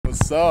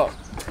What's up?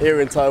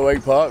 Here in Thai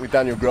Wake Park with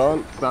Daniel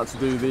Grant, about to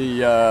do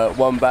the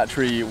one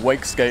battery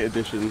Wakeskate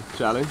edition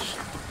challenge.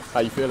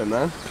 How you feeling,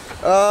 man?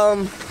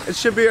 It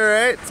should be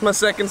alright. It's my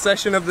second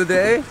session of the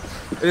day.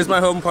 It is my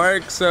home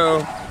park,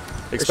 so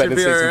it should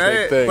be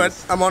alright.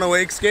 But I'm on a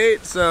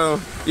Wakeskate, so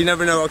you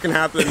never know what can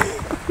happen.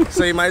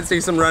 So you might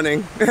see some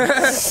running.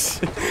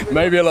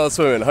 Maybe a lot of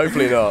swimming,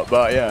 hopefully not,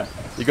 but yeah.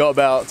 You got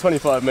about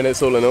 25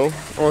 minutes all in all.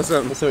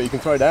 Awesome. Let's see what you can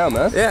throw down,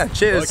 man. Yeah,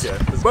 cheers.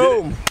 Okay,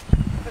 boom.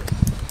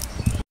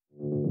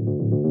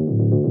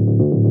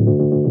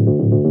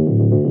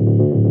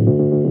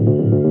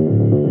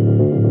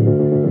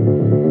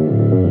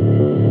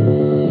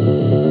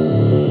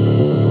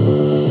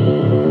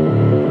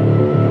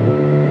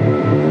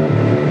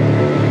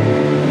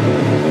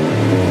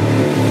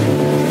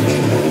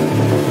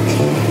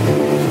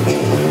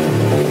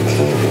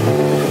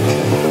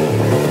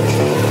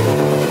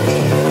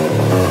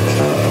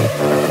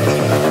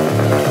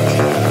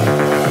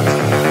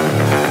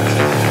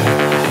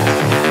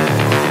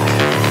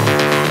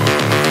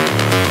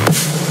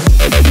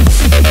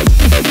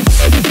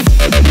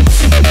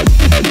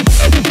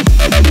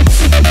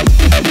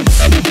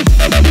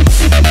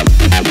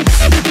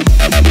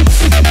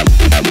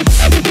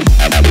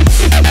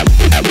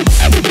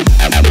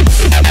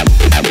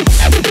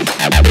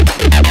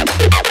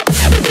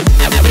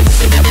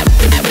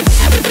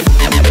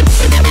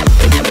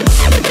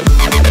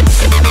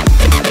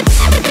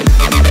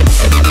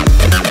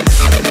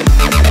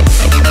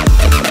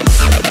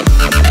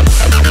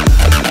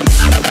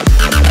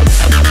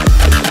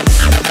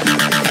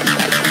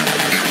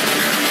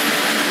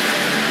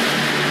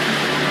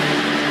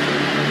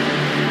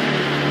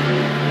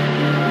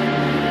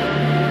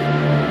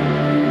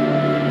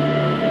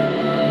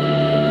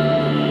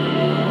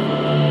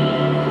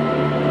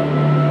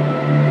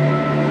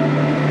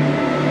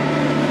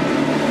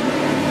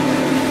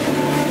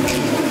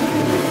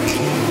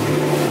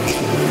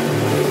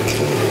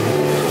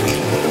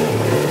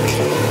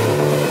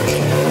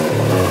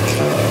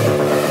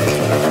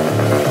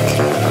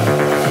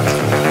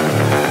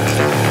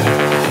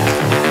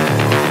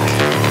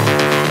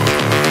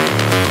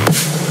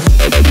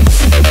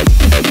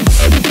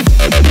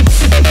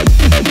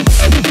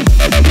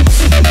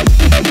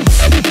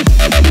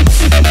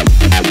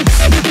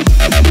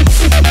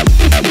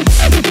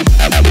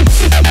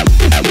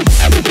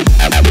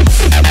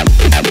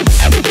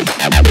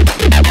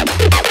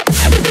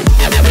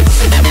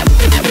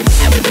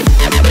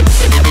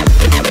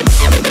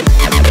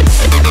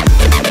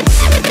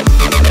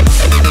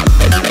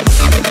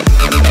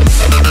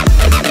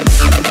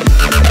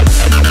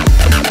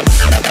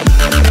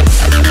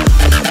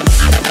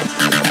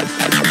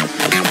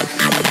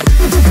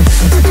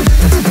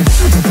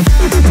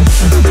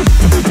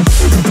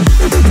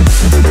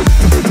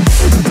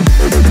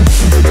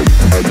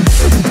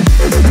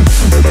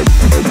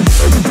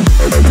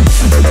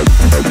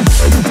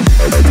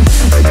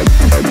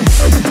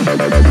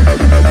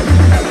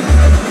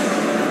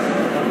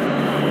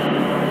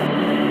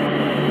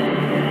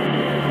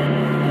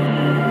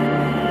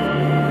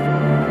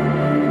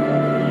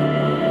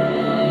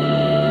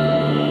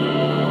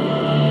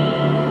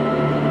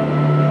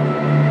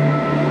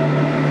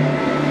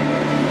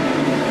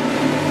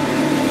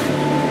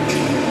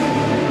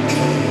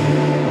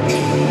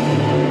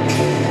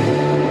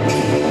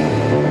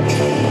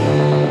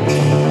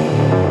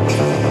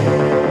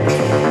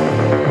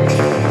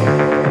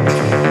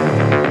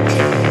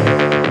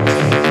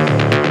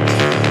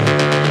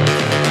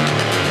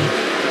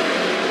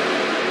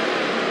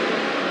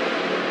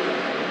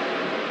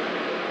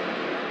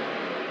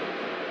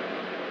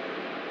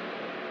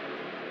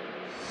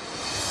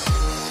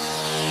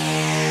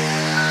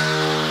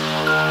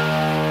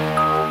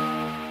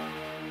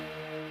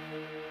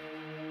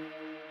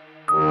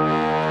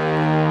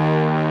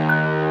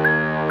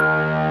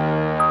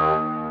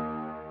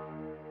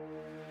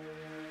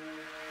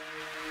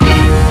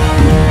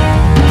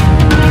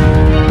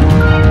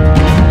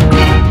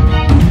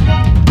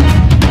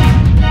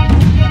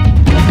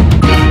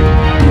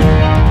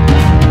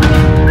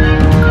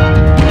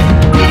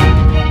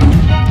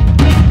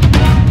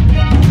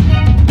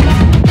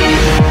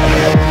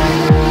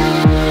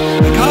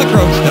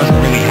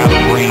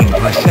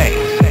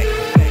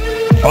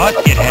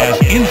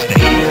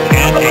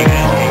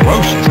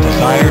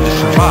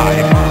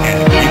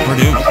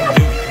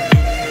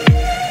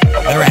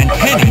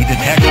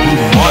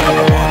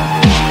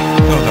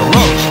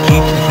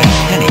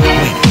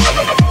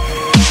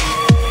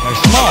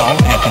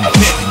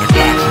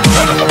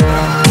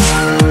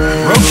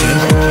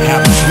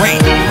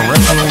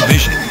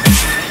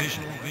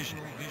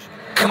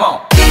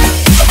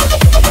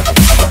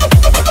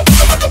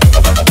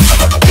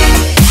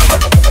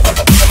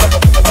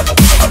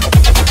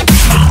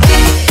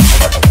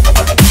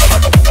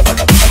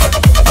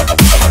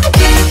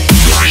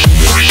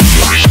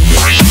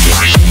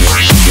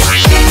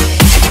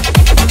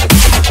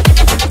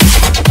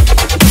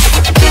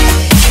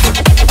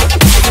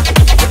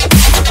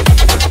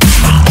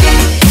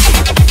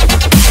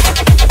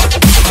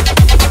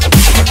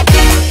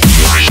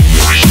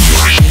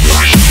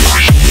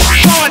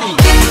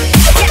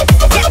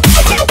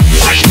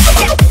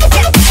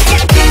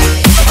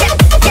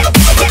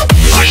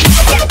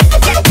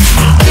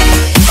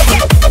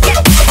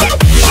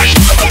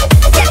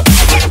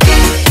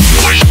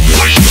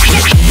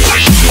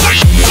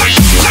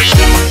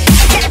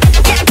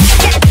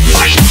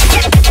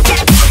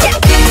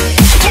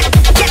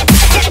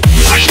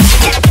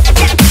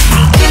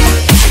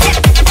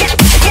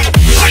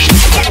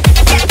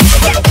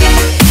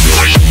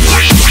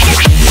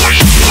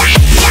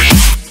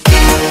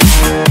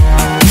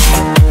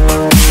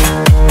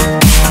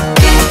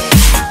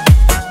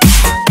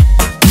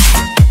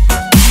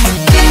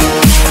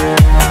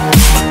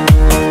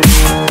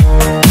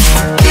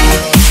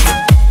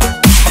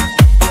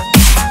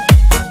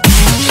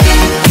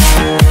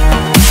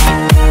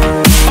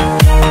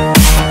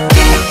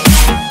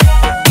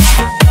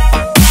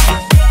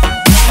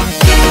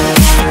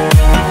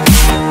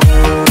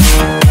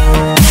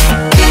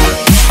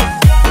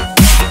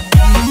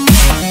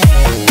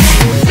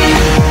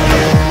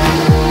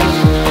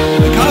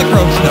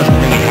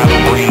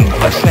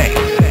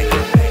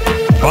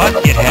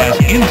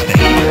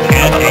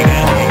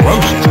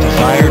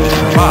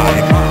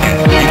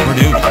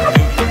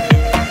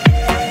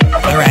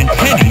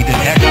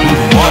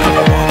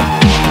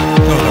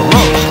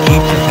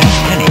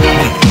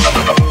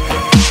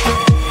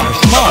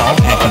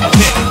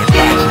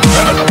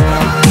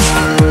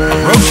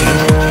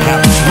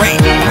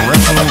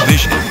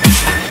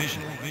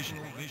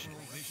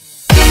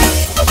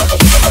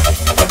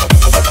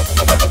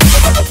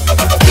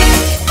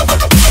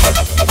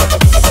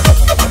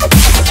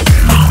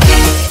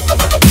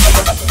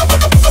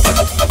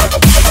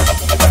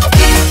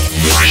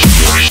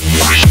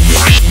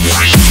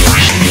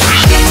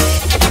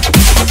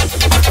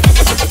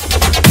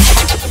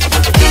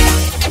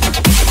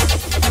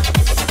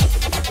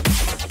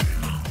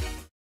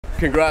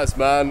 congrats,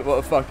 man. What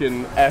a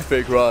fucking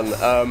epic run.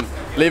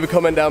 Leave a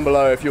comment down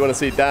below if you want to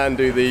see Dan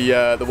do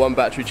the one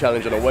battery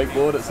challenge on a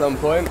wakeboard at some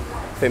point.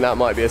 I think that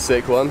might be a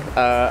sick one.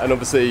 And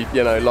obviously,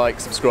 you know, like,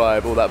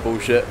 subscribe, all that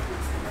bullshit.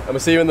 And we'll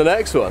see you in the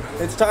next one.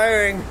 It's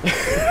tiring.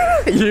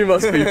 You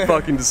must be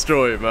fucking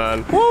destroyed,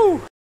 man. Woo!